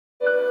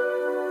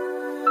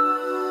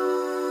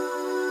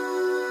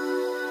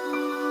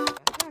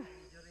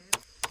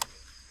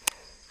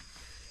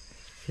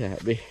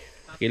Sabi,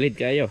 kilid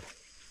kayo.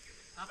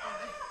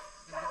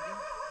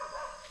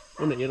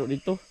 Ano iro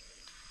dito?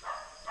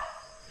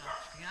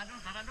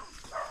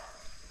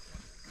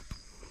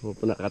 O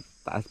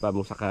nakataas pa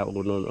mo sa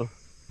kaunon oh.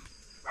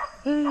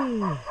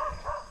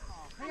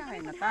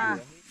 Kaya na ta.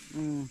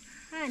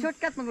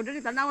 Shortcut mo dito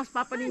tanawas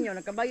papa ninyo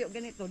nagkabayo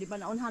ganito di ba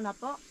naunhan na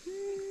to?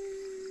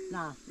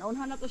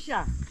 Naunhan na to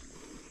siya.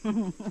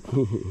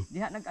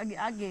 Diha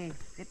nag-agi-agi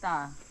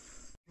kita.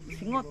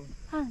 Singot.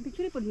 Ha,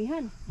 picture pod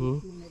mihan.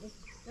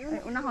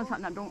 Ay unahon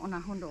sa na dong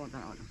unahon do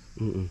tanaw.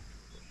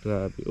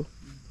 Grabe oh.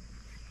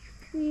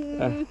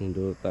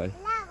 Hindi tayo.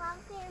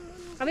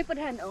 Kami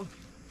podhan oh.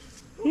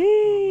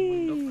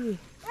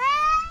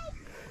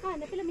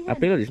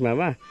 Apil dis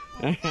mama.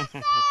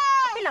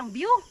 Apil lang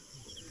view.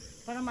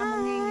 Para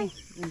mamunging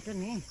ito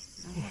ni.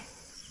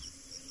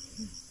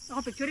 Ako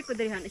picture ko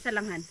dirihan isa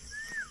lang han.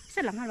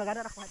 Isa lang han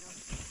magara ako.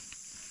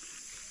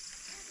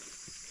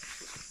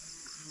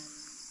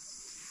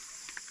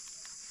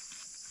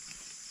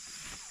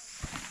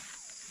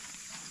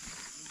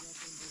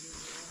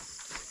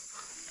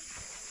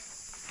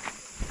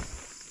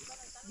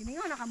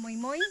 Gimingo na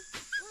kamoy-moy.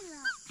 Wala.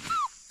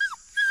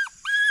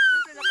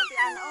 Dito na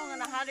katian o nga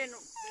nahalin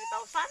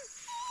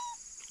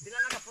 3,000.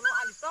 Dila na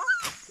kapunuan dito.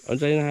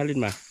 Unsa yung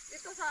nahalin ma?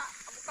 Dito sa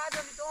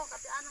avocado dito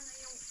katian nga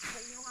yung sa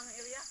inyong ang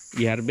area.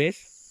 I-harvest?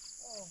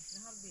 Oo,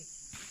 na-harvest.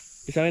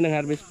 Isa may nang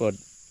harvest pod.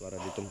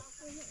 Para dito.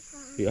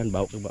 Iyan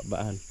bawo kag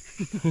babaan.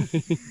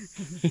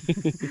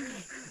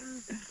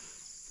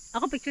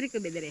 Ako picture ko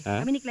bedere.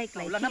 Kami ni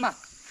Clay-Clay. Ulan na ba?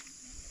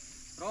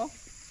 Bro?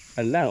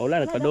 Ala,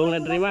 ulan nagpadung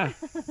na diri ma.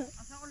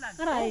 Asa ulan?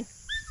 Aray.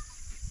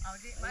 Aw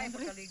di may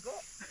pagkaligo.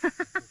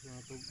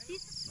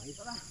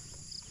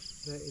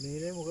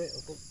 Inihilay mo kay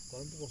ako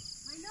kanto ko.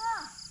 Maylo.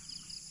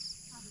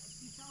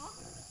 Dito.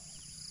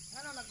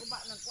 Ngano naguba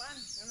ng kuan?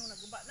 Ngano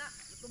naguba na?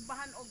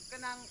 Tumbahan og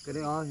kanang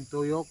Kani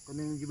tuyok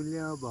kaning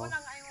gibilya ba? Wala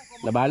nga ayo ko.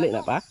 Nabali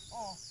na pa?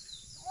 Oh.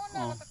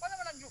 Una natakpan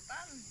naman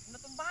naglutan.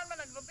 Natumbahan man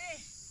naglubi.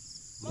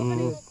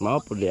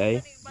 Mao pud di ay.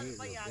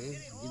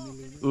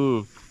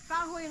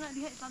 Kahoy nga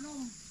diha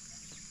tanom.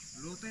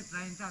 Lupit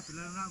 30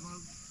 sila na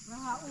mag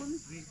Rahaon.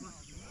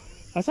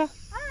 Asa?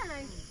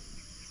 Ay.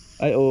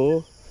 Ay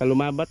oo, sa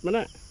lumabat man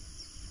na.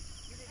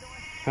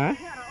 Ha?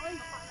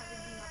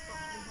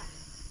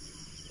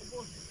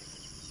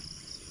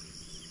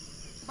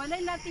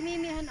 Balay lati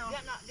mimihan oh.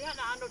 Diha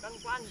na anod ang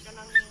kuan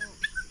kanang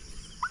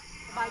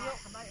kabayo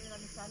na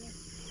misani.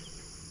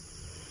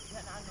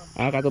 Diha na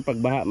anod. Kato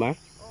pagbaha ma?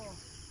 Oo.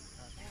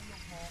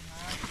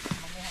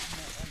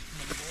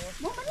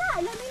 Mo pala,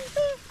 alamin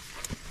to.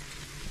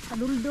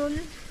 Kaduldol.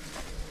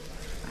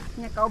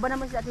 Nya kauban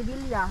naman si Ate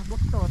Bilya,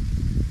 buktot.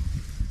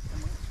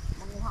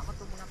 Manguha ka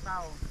to mga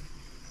tao.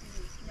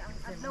 Nya ang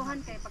adlawhan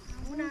kay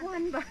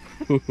pagkunan ba.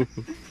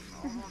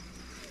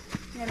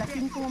 Nya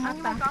lasing ko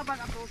mata. Ang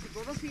kauban ato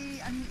siguro si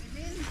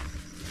Ilin.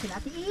 Si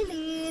Ate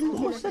Ilin.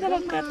 Kumusta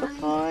naman ka to,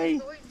 Koy?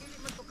 Dili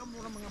man to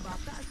kamura mga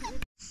bata.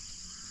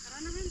 Tara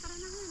na men, tara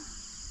na men.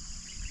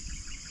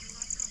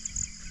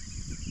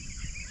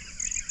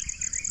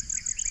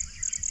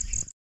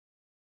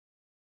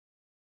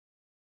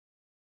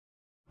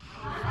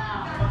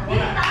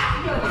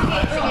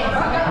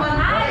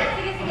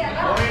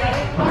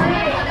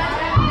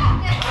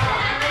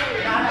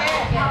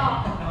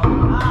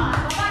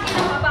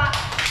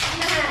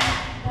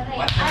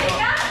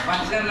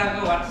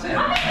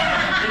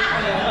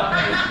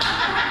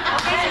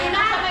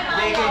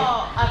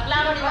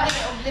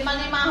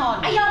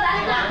 Lima-limahon. Ayaw,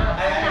 dali na.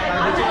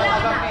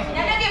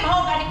 Yan yung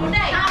mahog, gani ko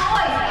na eh.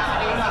 Aoy.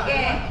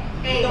 Sige.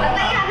 Okay.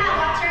 Batayan na,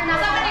 watcher na.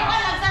 Saan ka di ba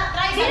lang sa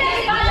try? Sino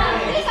si Bala?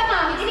 Sino sa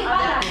mami? Sino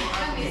Bala?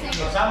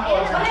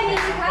 Sample. Wala yung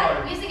music ha?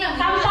 Music lang.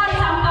 Sample,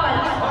 sample.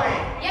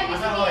 Yan,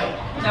 music yan.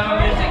 Sama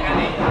music ka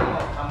ni.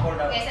 Sample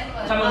daw.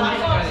 Sama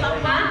music ka ni.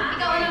 Ha?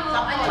 Ikaw ano mo?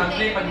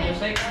 Sample pag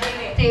music.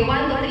 Say 1,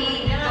 2,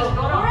 3,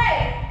 go.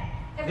 Alright.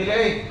 Dili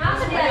eh. Ha?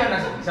 Sa diyan?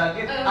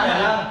 Sakit. Ano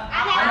lang?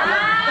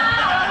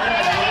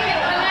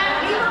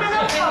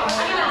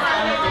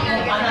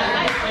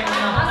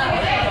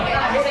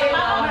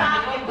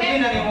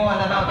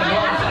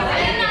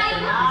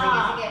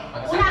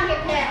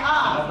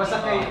 Basta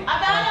kay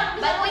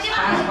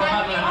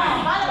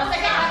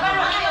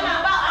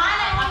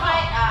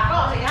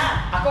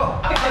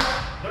ako.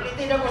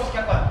 Lulitin daw ko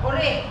sa kapan.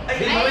 Puri.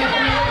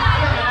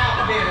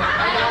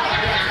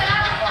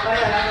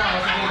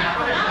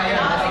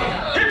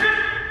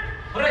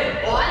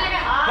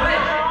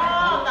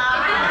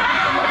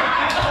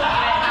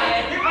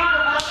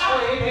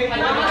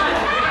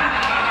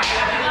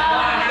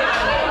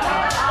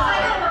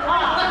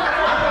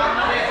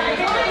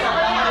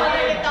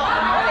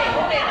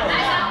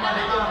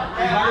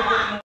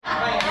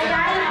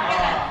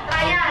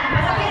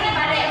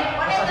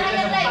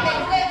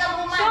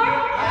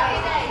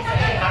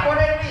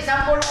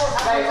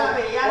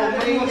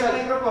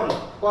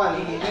 Kuan,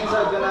 hihipin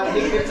sa ganang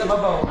hipit sa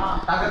babaw.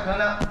 Tagat na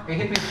na,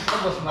 hihipit sa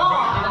boss.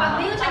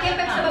 Pag di yung sa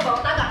hipit sa babaw,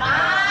 tagat.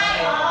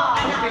 Ay!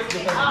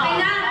 Okay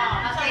na?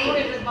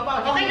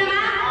 Okay na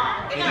ma?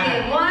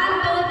 Okay, 1,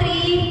 2,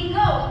 3,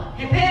 go!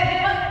 Hipit!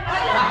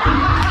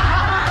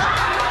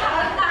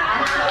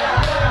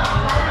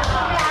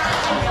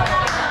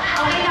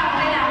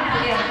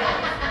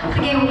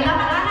 Sige, wala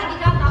pa ka.